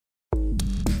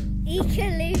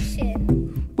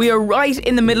Ecolution. We are right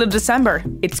in the middle of December.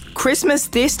 It's Christmas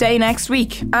this day next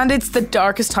week, and it's the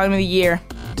darkest time of the year.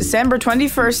 December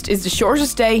 21st is the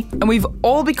shortest day, and we've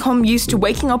all become used to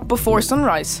waking up before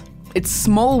sunrise. It's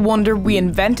small wonder we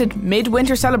invented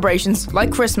midwinter celebrations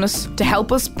like Christmas to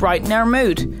help us brighten our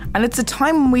mood. And it's a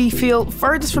time when we feel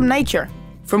furthest from nature,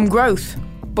 from growth.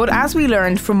 But as we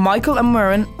learned from Michael and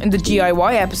Murren in the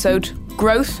GIY episode,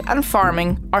 growth and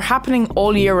farming are happening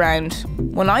all year round.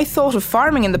 When I thought of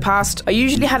farming in the past, I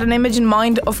usually had an image in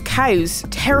mind of cows,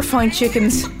 terrifying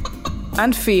chickens,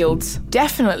 and fields,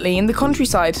 definitely in the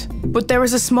countryside. But there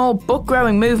is a small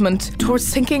book-growing movement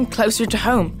towards thinking closer to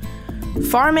home,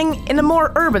 farming in a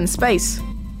more urban space.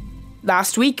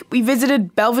 Last week, we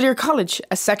visited Belvedere College,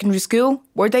 a secondary school,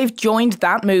 where they've joined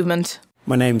that movement.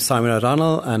 My name's Simon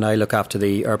O'Donnell and I look after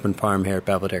the urban farm here at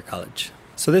Belvedere College.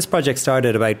 So this project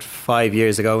started about 5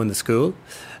 years ago in the school,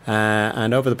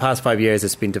 and over the past 5 years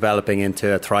it's been developing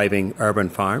into a thriving urban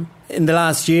farm. In the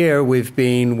last year we've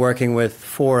been working with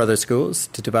 4 other schools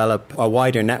to develop a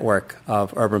wider network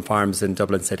of urban farms in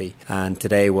Dublin City, and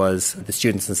today was the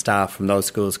students and staff from those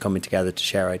schools coming together to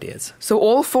share ideas. So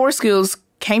all 4 schools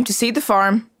came to see the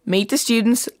farm, meet the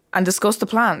students and discuss the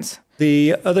plans.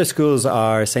 The other schools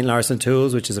are St. Lawrence and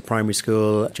Tools, which is a primary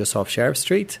school just off Sheriff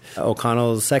Street,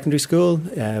 O'Connell's Secondary School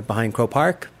behind Crow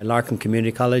Park, Larkin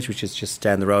Community College, which is just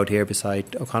down the road here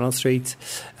beside O'Connell Street,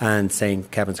 and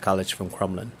St. Kevin's College from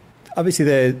Crumlin. Obviously,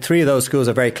 the 3 of those schools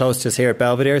are very close to us here at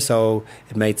Belvedere, so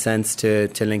it made sense to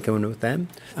link in with them.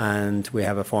 And we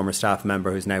have a former staff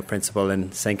member who's now principal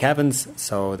in St. Kevin's,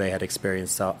 so they had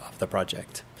experience of the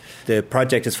project. The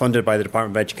project is funded by the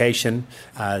Department of Education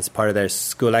as part of their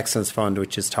School Excellence Fund,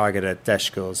 which is targeted at DEIS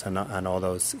schools, and all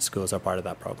those schools are part of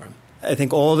that programme. I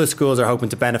think all the schools are hoping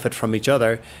to benefit from each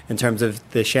other in terms of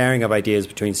the sharing of ideas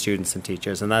between students and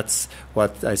teachers, and that's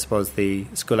what I suppose the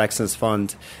School Excellence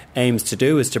Fund aims to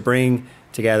do, is to bring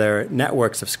together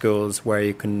networks of schools where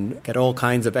you can get all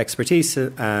kinds of expertise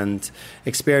and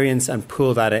experience and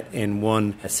pool that in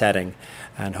one setting,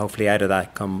 and hopefully out of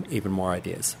that come even more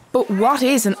ideas. But what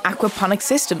is an aquaponic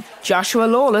system? Joshua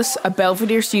Lawless, a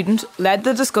Belvedere student, led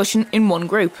the discussion in one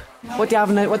group. What do you have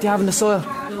in the soil?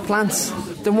 Plants.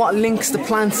 Then what links the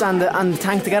plants and the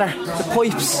tank together? The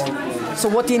pipes. So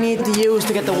what do you need to use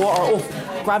to get the water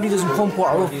up? Gravity doesn't pump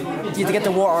water up. You need to get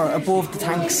the water above the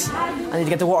tanks, and you need to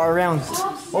get the water around.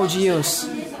 What would you use?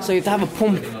 So you have to have a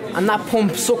pump, and that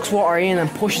pump sucks water in and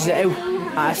pushes it out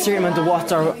at a certain amount of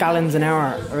watts or gallons an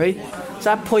hour, right?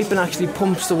 So that piping actually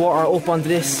pumps the water up onto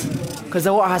this, because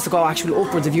the water has to go actually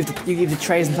upwards if you have the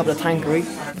trays on top of the tank, right?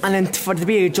 And then for there to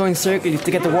be a joint circle, you have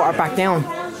to get the water back down.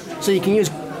 So you can use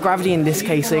gravity in this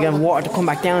case, so you get water to come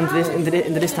back down into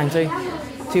this tank, right?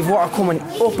 So you have water coming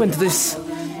up into this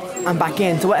and back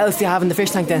in. So what else do you have in the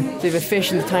fish tank then? So you have a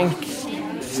fish in the tank.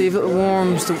 So you have little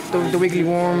worms, the wiggly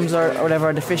worms or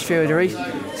whatever, the fish food, right?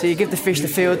 So you give the fish the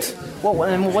food.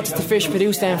 What does the fish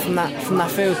produce then from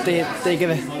that food they give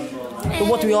it? But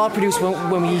what do we all produce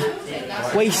when we eat?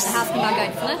 Waste.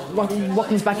 What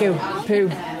comes back out? Poo.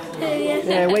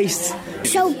 Yeah, waste.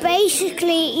 So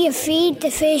basically you feed the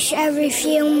fish every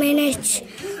few minutes,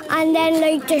 and then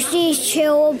there's these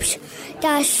tubes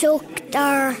that suck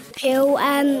their poo,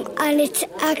 and it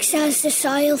acts as the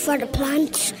soil for the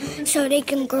plants so they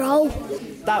can grow.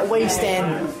 That waste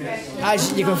then,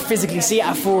 as you can physically see it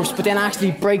at first, but then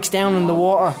actually breaks down in the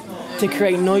water to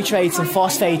create nitrates and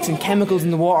phosphates and chemicals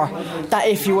in the water that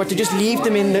if you were to just leave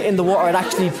them in the water, it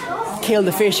actually kill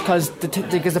the fish because the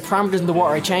parameters in the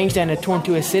water change, then it turns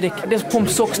to acidic. This pump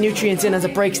sucks nutrients in as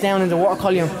it breaks down in the water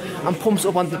column and pumps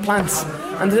up onto the plants.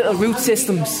 And the little root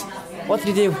systems, what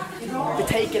do? They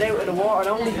take it out of the water,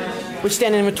 don't they? Which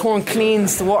then in return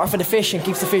cleans the water for the fish and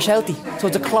keeps the fish healthy. So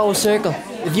it's a closed circle.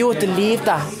 If you were to leave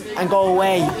that and go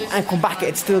away and come back,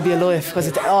 it'd still be alive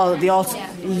because they all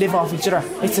live off each other.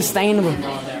 It's sustainable.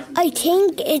 I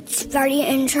think it's very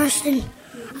interesting,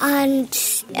 and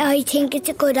I think it's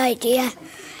a good idea.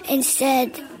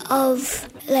 Instead of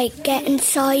getting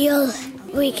soil,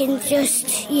 we can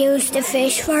just use the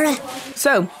fish for it.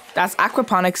 So that's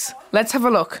aquaponics. Let's have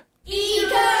a look.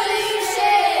 Ecolution!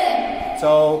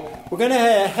 So we're going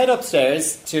to head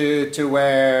upstairs to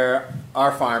where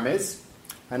our farm is.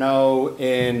 I know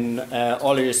in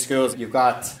all of your schools you've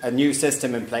got a new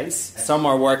system in place. Some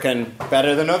are working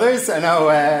better than others. I know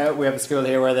we have a school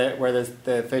here where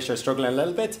the fish are struggling a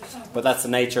little bit, but that's the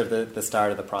nature of the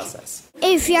start of the process.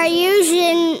 If you're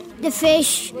using the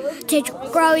fish to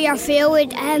grow your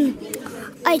food,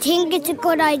 I think it's a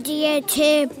good idea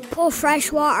to put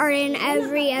fresh water in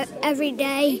every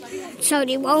day so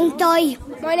they won't die.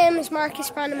 My name is Marcus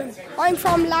Bannerman. I'm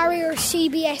from Larrier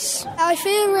CBS. I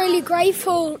feel really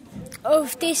grateful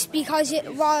of this because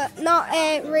it was not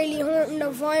really hurting the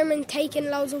environment, taking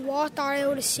loads of water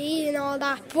out of the sea and all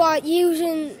that, but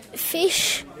using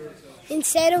fish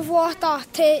instead of water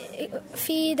to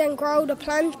feed and grow the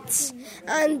plants.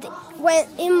 And when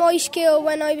in my school,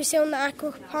 when I was doing the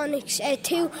aquaponics, a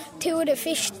few of the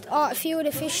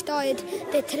fish died.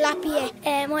 The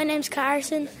tilapia. My name's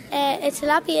Carson. A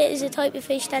tilapia is a type of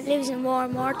fish that lives in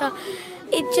warm water.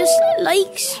 It just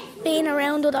likes being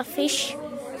around other fish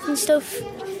and stuff.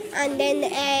 And then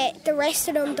the rest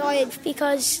of them died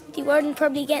because they weren't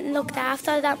probably getting looked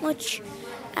after that much.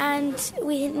 And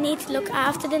we need to look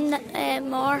after them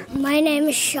more. My name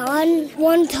is Sean.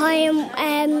 One time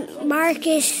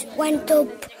Marcus went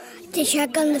up to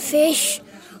check on the fish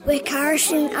with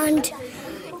Carson, and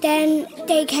then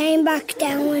they came back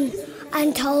down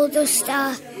and told us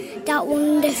that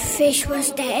one of the fish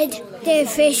was dead. The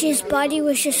fish's body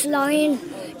was just lying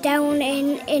down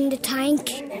in the tank.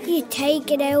 You take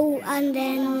it out and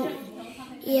then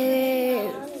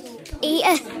you eat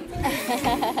it.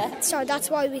 So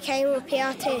that's why we came up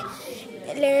here, to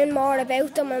learn more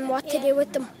about them and what to do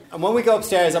with them. And when we go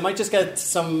upstairs, I might just get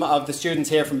some of the students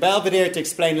here from Belvedere to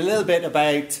explain a little bit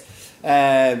about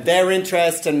their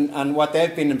interest and what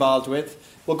they've been involved with.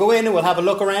 We'll go in and we'll have a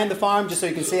look around the farm just so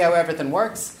you can see how everything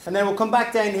works. And then we'll come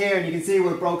back down here and you can see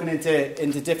we're broken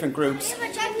into different groups.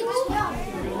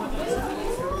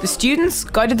 The students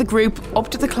guided the group up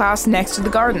to the class next to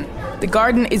the garden. The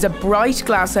garden is a bright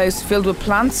glasshouse filled with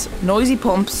plants, noisy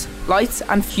pumps, lights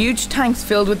and huge tanks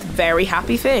filled with very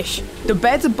happy fish. The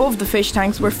beds above the fish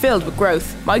tanks were filled with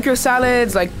growth. Micro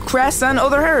salads like cress and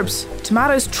other herbs.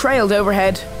 Tomatoes trailed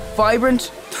overhead.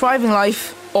 Vibrant, thriving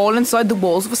life, all inside the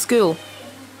walls of a school.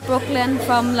 Brooklyn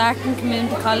from Larkin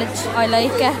Community College. I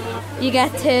like it. You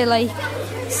get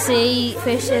to see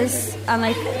fishes and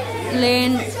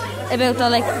learn about the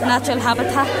natural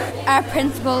habitat. Our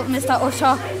principal, Mr.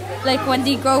 Usher, when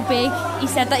they grow big, he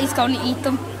said that he's going to eat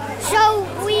them. So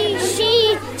we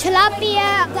see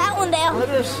tilapia. That one there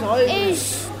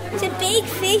is it's a big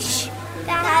fish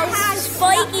that has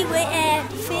spiky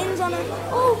with fins on it.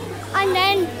 Oh, and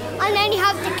then you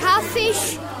have the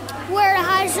catfish, where it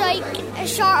has a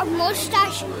sort of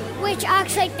mustache which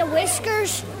acts like the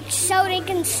whiskers, so they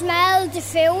can smell the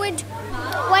food.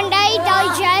 When they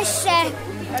digest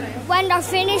when they're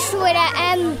finished with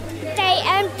it, they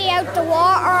empty out the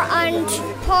water and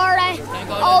pour it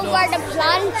over the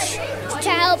plant to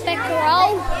help it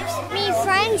grow. My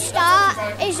friend's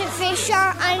dad is a fisher,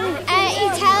 and he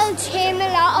tells him a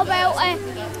lot about it,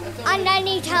 and then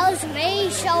he tells me,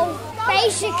 so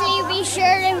basically we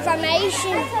share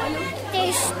information.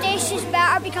 This is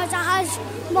better because it has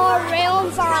more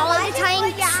room for all the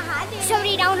tanks, so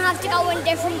they don't have to go in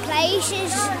different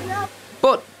places.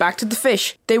 But back to the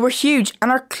fish. They were huge and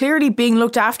are clearly being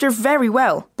looked after very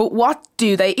well. But what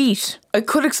do they eat? I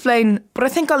could explain, but I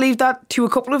think I'll leave that to a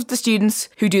couple of the students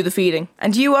who do the feeding.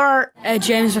 And you are?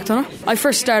 James McDonough. I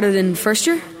first started in first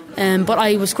year, but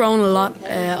I was growing a lot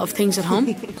of things at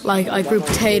home. I grew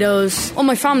potatoes. Well,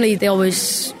 my family, they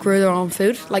always grew their own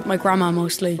food, like my grandma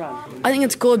mostly. I think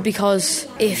it's good because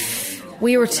if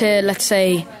we were to, let's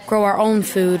say, grow our own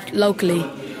food locally,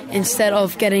 instead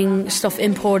of getting stuff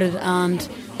imported, and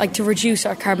to reduce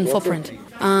our carbon footprint.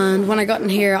 And when I got in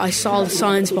here, I saw the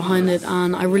science behind it,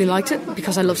 and I really liked it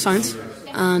because I love science.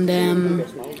 And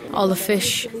all the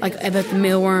fish, about the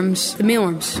mealworms, we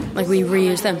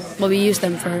reuse them. Well, we use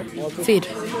them for feed.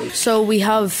 So we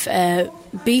have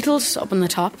beetles up on the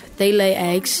top. They lay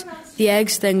eggs. The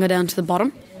eggs then go down to the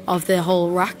bottom of the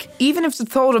whole rack. Even if the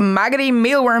thought of maggoty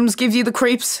mealworms gives you the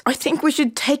creeps, I think we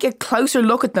should take a closer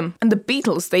look at them and the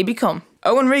beetles they become.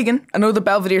 Owen Regan, another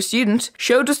Belvedere student,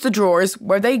 showed us the drawers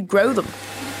where they grow them.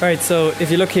 Alright, so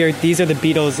if you look here, these are the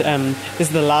beetles. This is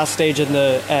the last stage in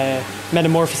the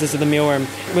metamorphosis of the mealworm.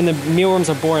 When the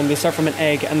mealworms are born, they start from an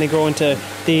egg and they grow into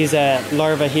these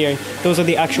larvae here. Those are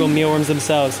the actual mealworms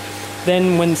themselves.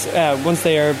 Then once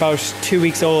they are about 2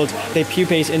 weeks old, they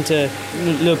pupate into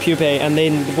little pupae, and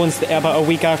then about a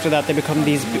week after that, they become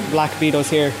these black beetles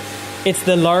here. It's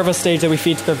the larva stage that we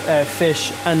feed to the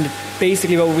fish, and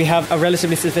basically what we have a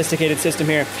relatively sophisticated system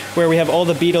here, where we have all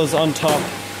the beetles on top,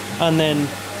 and then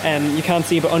you can't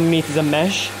see, but underneath is a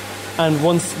mesh. And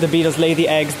once the beetles lay the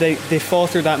eggs, they fall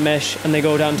through that mesh and they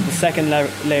go down to the second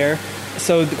layer.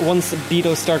 So once the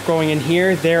beetles start growing in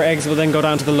here, their eggs will then go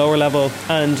down to the lower level,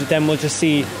 and then we'll just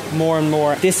see more and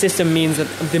more. This system means that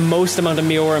the most amount of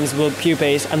mealworms will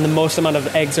pupate and the most amount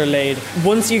of eggs are laid.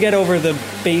 Once you get over the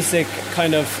basic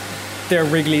kind of, they're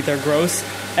wriggly, they're gross,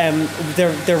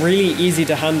 they're really easy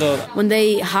to handle. When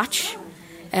they hatch,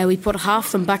 we put half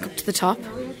of them back up to the top,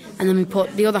 and then we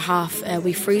put the other half,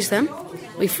 we freeze them.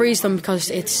 We freeze them because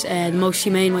it's the most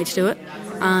humane way to do it,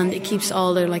 and it keeps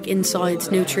all their insides,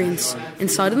 nutrients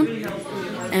inside of them.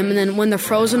 And then when they're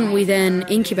frozen, we then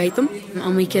incubate them,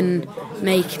 and we can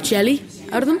make jelly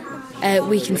out of them.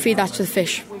 We can feed that to the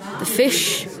fish. The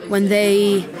fish, when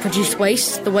they produce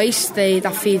waste, the waste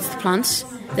that feeds the plants.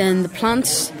 Then the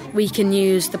plants, we can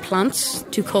use the plants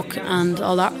to cook and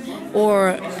all that,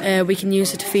 or we can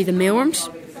use it to feed the mealworms.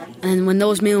 And when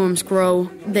those mealworms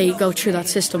grow, they go through that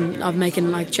system of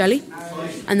making jelly.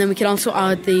 And then we can also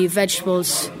add the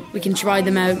vegetables. We can dry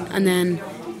them out and then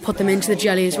put them into the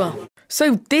jelly as well.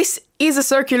 So this is a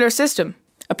circular system,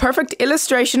 a perfect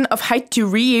illustration of how to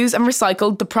reuse and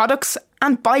recycle the products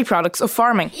and byproducts of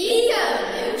farming.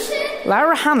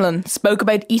 Laura Hanlon spoke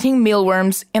about eating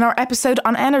mealworms in our episode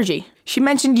on energy. She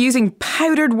mentioned using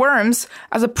powdered worms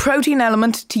as a protein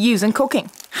element to use in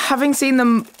cooking. Having seen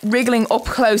them wriggling up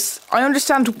close, I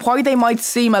understand why they might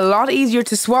seem a lot easier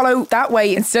to swallow that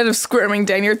way instead of squirming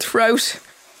down your throat.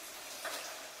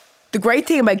 The great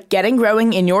thing about getting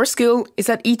growing in your school is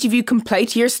that each of you can play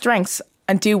to your strengths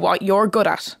and do what you're good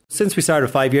at. Since we started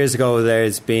 5 years ago,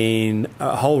 there's been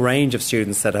a whole range of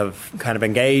students that have kind of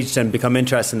engaged and become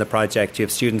interested in the project. You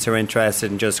have students who are interested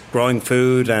in just growing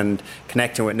food and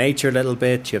connecting with nature a little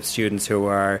bit. You have students who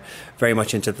are very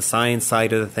much into the science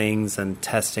side of the things and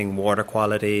testing water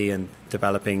quality and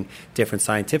developing different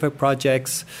scientific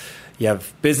projects. You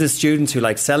have business students who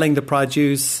like selling the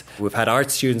produce. We've had art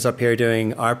students up here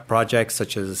doing art projects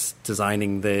such as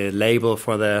designing the label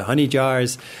for the honey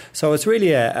jars. So it's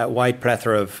really a wide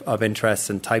plethora of interests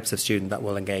and types of student that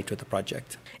will engage with the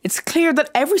project. It's clear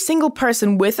that every single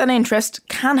person with an interest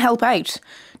can help out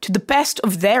to the best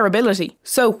of their ability.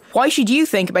 So why should you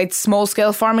think about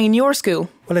small-scale farming in your school?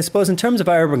 Well, I suppose in terms of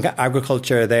urban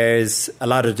agriculture, there's a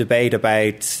lot of debate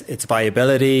about its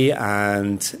viability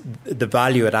and the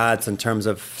value it adds in terms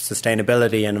of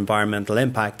sustainability and environmental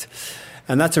impact.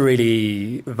 And that's a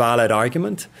really valid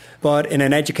argument. But in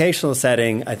an educational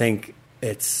setting, I think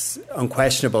it's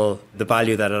unquestionable the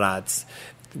value that it adds.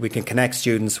 We can connect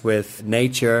students with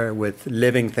nature, with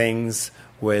living things,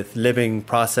 with living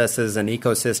processes and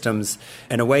ecosystems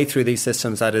in a way through these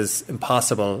systems that is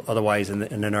impossible otherwise in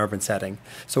an urban setting.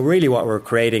 So really what we're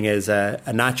creating is a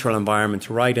natural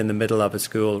environment right in the middle of a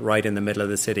school, right in the middle of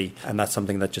the city, and that's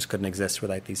something that just couldn't exist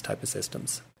without these type of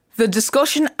systems. The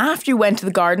discussion after you went to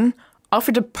the garden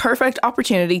offered a perfect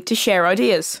opportunity to share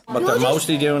ideas. What they're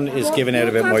mostly doing is giving out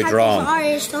a bit more drawing.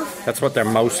 That's what they're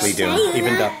mostly doing.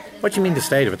 Even that. What do you mean the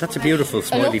state of it? That's a beautiful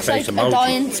smiley face emoji. It looks like a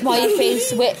dying smiley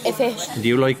face with a fish. Do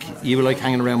you like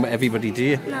hanging around with everybody, do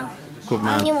you? No. Good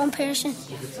man. Only one person.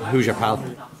 Who's your pal?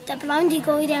 The blondie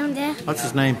guy down there. What's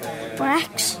his name?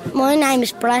 Brax. My name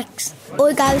is Brax.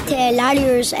 I go to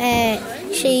Larry's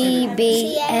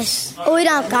CBS. I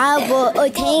don't go, but I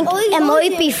think it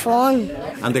might be fun.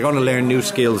 And they're going to learn new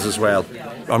skills as well.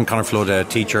 I'm Conor Flood, a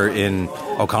teacher in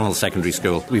O'Connell Secondary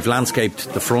School. We've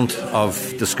landscaped the front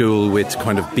of the school with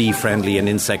kind of bee-friendly and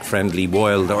insect-friendly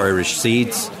wild Irish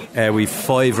seeds. We've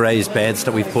 5 raised beds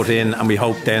that we've put in, and we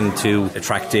hope then to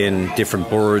attract in different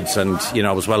birds and,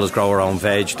 as well as grow our own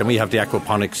veg. Then we have the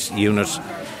aquaponics unit.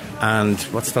 And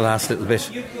what's the last little bit?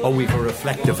 Oh, we've a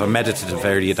reflective, a meditative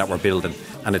area that we're building,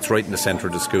 and it's right in the centre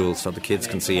of the school so the kids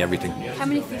can see everything. How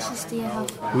many fishes do you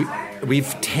have?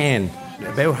 We've 10.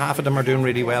 About half of them are doing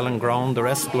really well and grown. The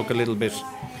rest look a little bit...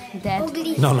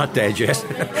 Dead? No, not dead yet.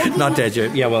 Not dead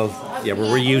yet.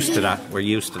 We're used to that. We're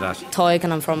used to that. Toig,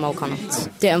 and I'm from O'Connell.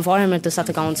 The environment is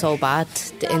started going so bad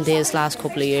in these last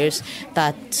couple of years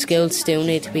that schools do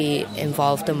need to be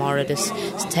involved in more of this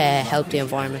to help the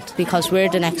environment, because we're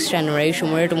the next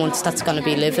generation. We're the ones that's going to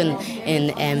be living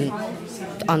in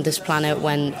on this planet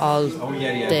when all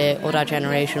the other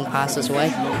generation passes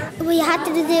away. We had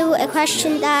to do a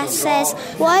question that says,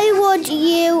 why would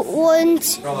you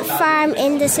want a farm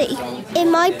in the city? It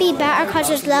might be better because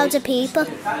there's loads of people.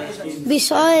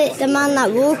 Besides the man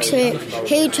that works here,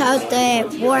 he threw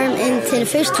the worm into the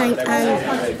fish tank,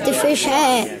 and the fish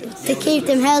to keep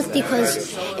them healthy,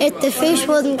 because if the fish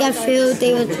wouldn't get food,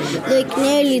 they would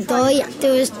nearly die.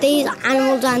 There was these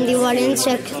animals and they were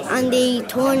insects, and they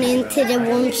turn into the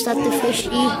worms that the fish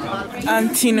eat.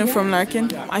 I'm Tina from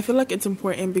Larkin. I feel like it's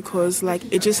important because like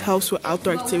it just helps with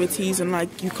outdoor activities, and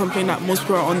like you complain that most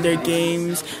people are on their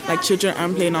games, like children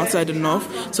aren't playing outside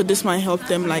enough. So this might help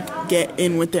them like get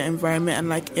in with the environment, and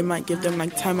like it might give them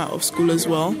like time out of school as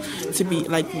well to be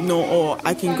like,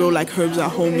 I can grow like herbs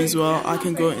at home as well. I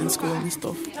can grow it in school and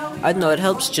stuff. I don't know, it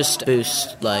helps just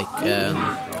boost like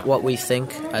what we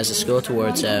think as a school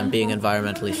towards being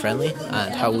environmentally friendly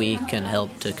and how we can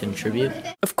help to contribute.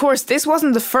 Of course, this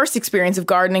wasn't the first experience of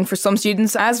gardening for some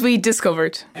students, as we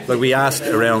discovered. Like we asked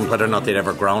around whether or not they'd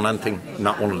ever grown anything.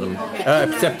 Not one of them.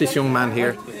 Except this young man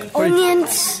here.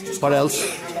 Onions. What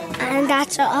else? And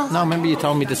that's all. No, remember you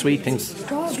told me the sweet things.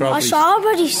 Strawberries.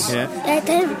 Strawberries. Yeah.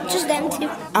 Just them two.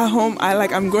 At home,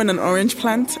 I'm growing an orange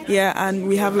plant, and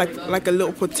we have like a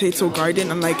little potato garden,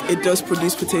 and like it does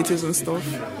produce potatoes and stuff.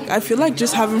 I feel like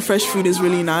just having fresh food is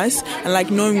really nice, and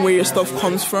like knowing where your stuff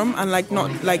comes from, and like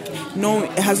not like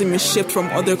knowing it hasn't been shipped from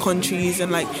other countries,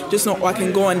 and like just know I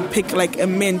can go and pick like a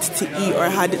mint to eat or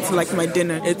add it to like my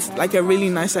dinner. It's like a really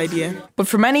nice idea. But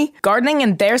for many, gardening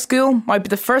in their school might be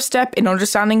the first step in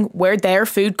understanding where their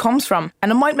food comes from,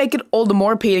 and it might make it all the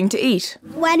more appealing to eat.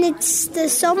 When it's the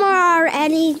summer or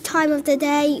any time of the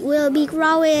day, we'll be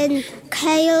growing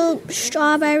kale,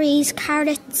 strawberries,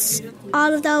 carrots,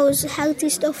 all of those healthy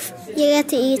stuff. You get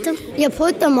to eat them. You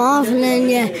put them off and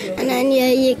then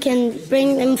you can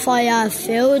bring them for your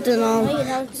food and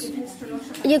all.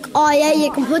 You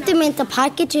can put them into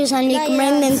packages and you can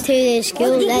bring them to the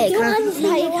school later.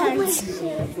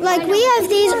 Like we have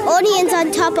these onions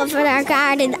on top of our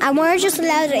garden and we're just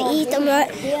allowed to eat them.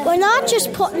 We're not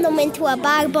just putting them into a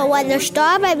bag, but when they're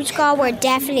strawberries grow, we're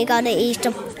definitely going to eat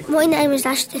them. My name is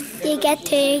Ashton. You get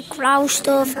to grow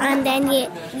stuff and then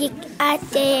you at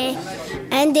the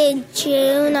end of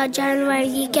June or January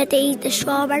you get to eat the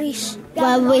strawberries.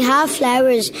 Well, we have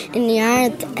flowers in the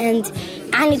yard, and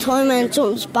any time when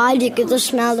something's bad you can just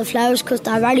smell the flowers because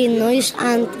they're very nice,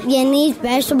 and you need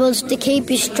vegetables to keep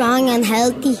you strong and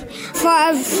healthy.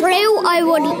 For fruit I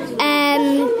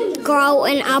would grow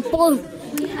an apple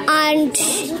and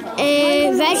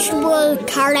a vegetable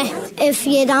carrot. If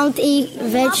you don't eat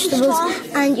vegetables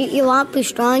and you won't be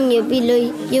strong, you'll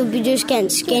be just getting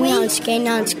skinnier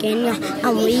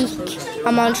and weak.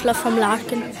 I'm Angela from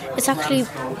Larkin. It's actually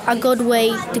a good way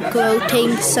to grow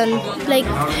things and like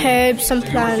herbs and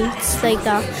plants like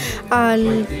that,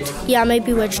 and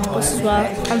maybe vegetables as well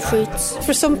and fruits.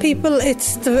 For some people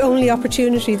it's the only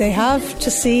opportunity they have to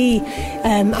see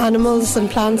animals and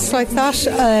plants like that.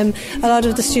 A lot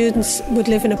of the students would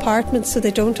live in apartments, so they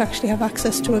don't actually have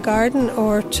access to a garden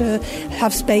or to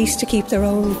have space to keep their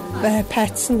own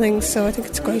pets and things, so I think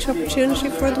it's a great opportunity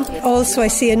for them. Also, I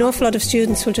see an awful lot of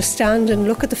students will just stand and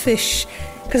look at the fish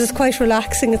because it's quite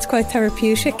relaxing, it's quite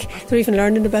therapeutic. They're even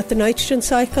learning about the nitrogen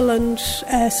cycle and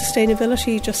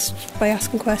sustainability just by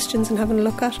asking questions and having a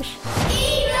look at it.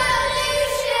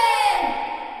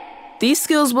 These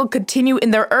schools will continue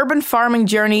in their urban farming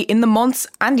journey in the months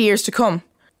and years to come.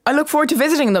 I look forward to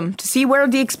visiting them to see where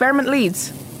the experiment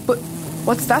leads. But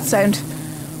what's that sound?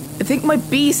 I think my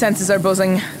bee senses are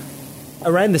buzzing.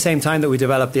 Around the same time that we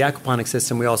developed the aquaponics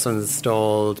system, we also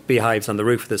installed beehives on the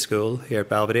roof of the school here at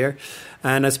Belvedere.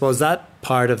 And I suppose that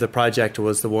part of the project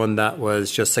was the one that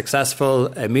was just successful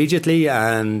immediately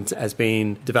and has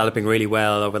been developing really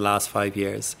well over the last 5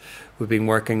 years. We've been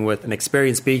working with an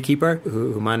experienced beekeeper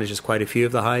who manages quite a few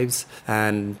of the hives.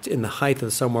 And in the height of the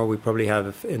summer, we probably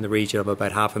have in the region of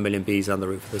about 500,000 bees on the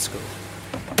roof of the school.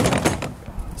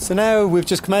 So now we've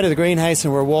just come out of the greenhouse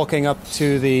and we're walking up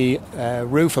to the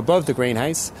roof above the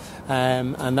greenhouse,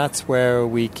 and that's where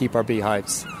we keep our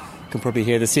beehives. You can probably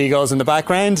hear the seagulls in the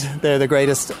background. They're the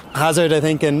greatest hazard, I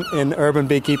think, in urban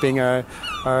beekeeping are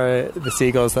the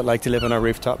seagulls that like to live on our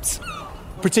rooftops.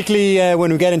 Particularly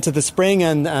when we get into the spring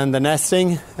and the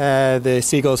nesting, the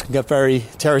seagulls can get very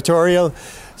territorial.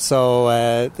 So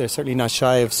they're certainly not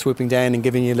shy of swooping down and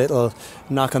giving you a little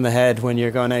knock on the head when you're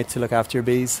going out to look after your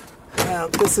bees.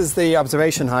 This is the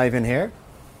observation hive in here.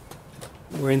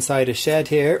 We're inside a shed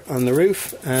here on the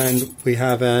roof, and we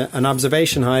have an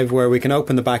observation hive where we can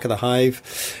open the back of the hive,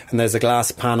 and there's a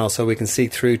glass panel so we can see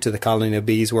through to the colony of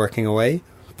bees working away.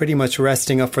 Pretty much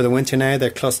resting up for the winter now. They're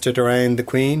clustered around the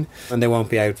queen and they won't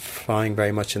be out flying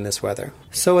very much in this weather.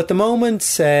 So at the moment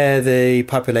the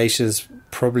population has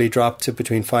probably dropped to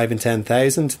between 5,000 and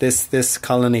 10,000. This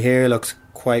colony here looks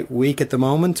quite weak at the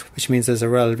moment, which means there's a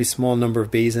relatively small number of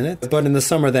bees in it. But in the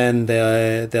summer then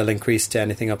they'll increase to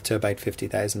anything up to about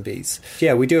 50,000 bees.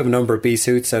 Yeah, we do have a number of bee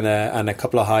suits and a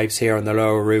couple of hives here on the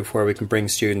lower roof where we can bring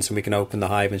students and we can open the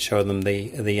hive and show them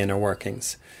the inner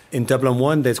workings. In Dublin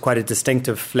 1, there's quite a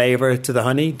distinctive flavour to the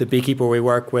honey. The beekeeper we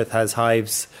work with has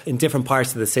hives in different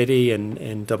parts of the city,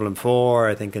 in Dublin 4,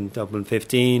 I think in Dublin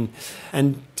 15.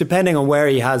 And depending on where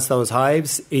he has those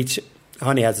hives, each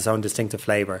honey has its own distinctive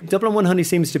flavour. Dublin 1 honey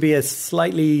seems to be a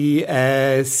slightly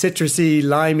citrusy,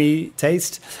 limey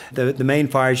taste. The main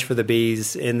forage for the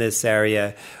bees in this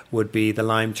area would be the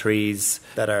lime trees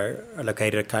that are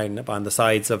located kind of on the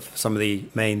sides of some of the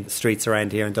main streets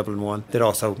around here in Dublin 1. They'd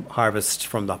also harvest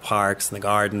from the parks and the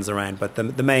gardens around, but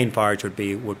the main forage would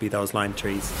be those lime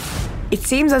trees. It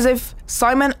seems as if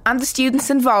Simon and the students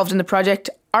involved in the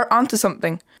project are onto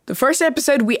something. The first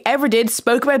episode we ever did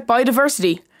spoke about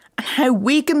biodiversity and how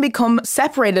we can become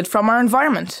separated from our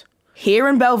environment. Here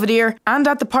in Belvedere and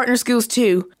at the partner schools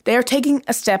too, they are taking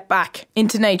a step back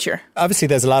into nature. Obviously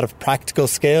there's a lot of practical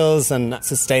skills and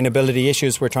sustainability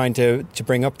issues we're trying to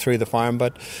bring up through the farm,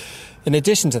 but in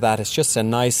addition to that, it's just a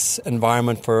nice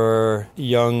environment for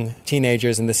young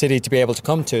teenagers in the city to be able to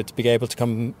come to be able to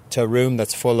come to a room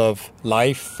that's full of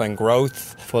life and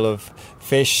growth, full of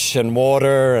fish and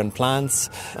water and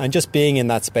plants. And just being in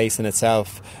that space in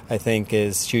itself, I think,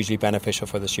 is hugely beneficial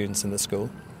for the students in the school.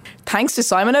 Thanks to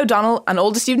Simon O'Donnell and all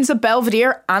the students at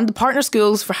Belvedere and the partner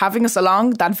schools for having us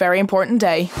along that very important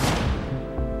day.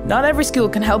 Not every school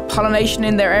can help pollination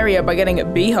in their area by getting a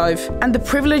beehive, and the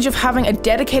privilege of having a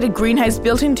dedicated greenhouse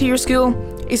built into your school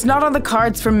is not on the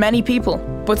cards for many people.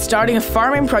 But starting a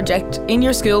farming project in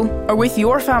your school or with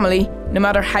your family, no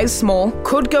matter how small,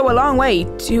 could go a long way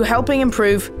to helping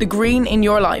improve the green in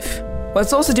your life, while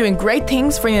it's also doing great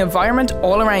things for the environment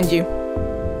all around you.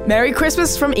 Merry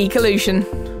Christmas from Ecolution.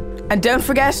 And don't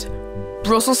forget,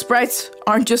 Brussels sprouts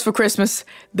aren't just for Christmas,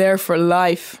 they're for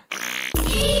life.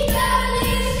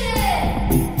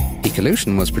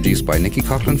 Ecolution was produced by Nicky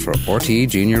Coughlin for RTE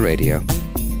Junior Radio.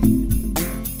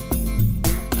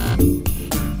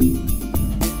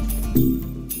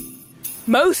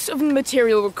 Most of the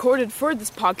material recorded for this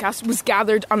podcast was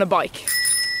gathered on a bike.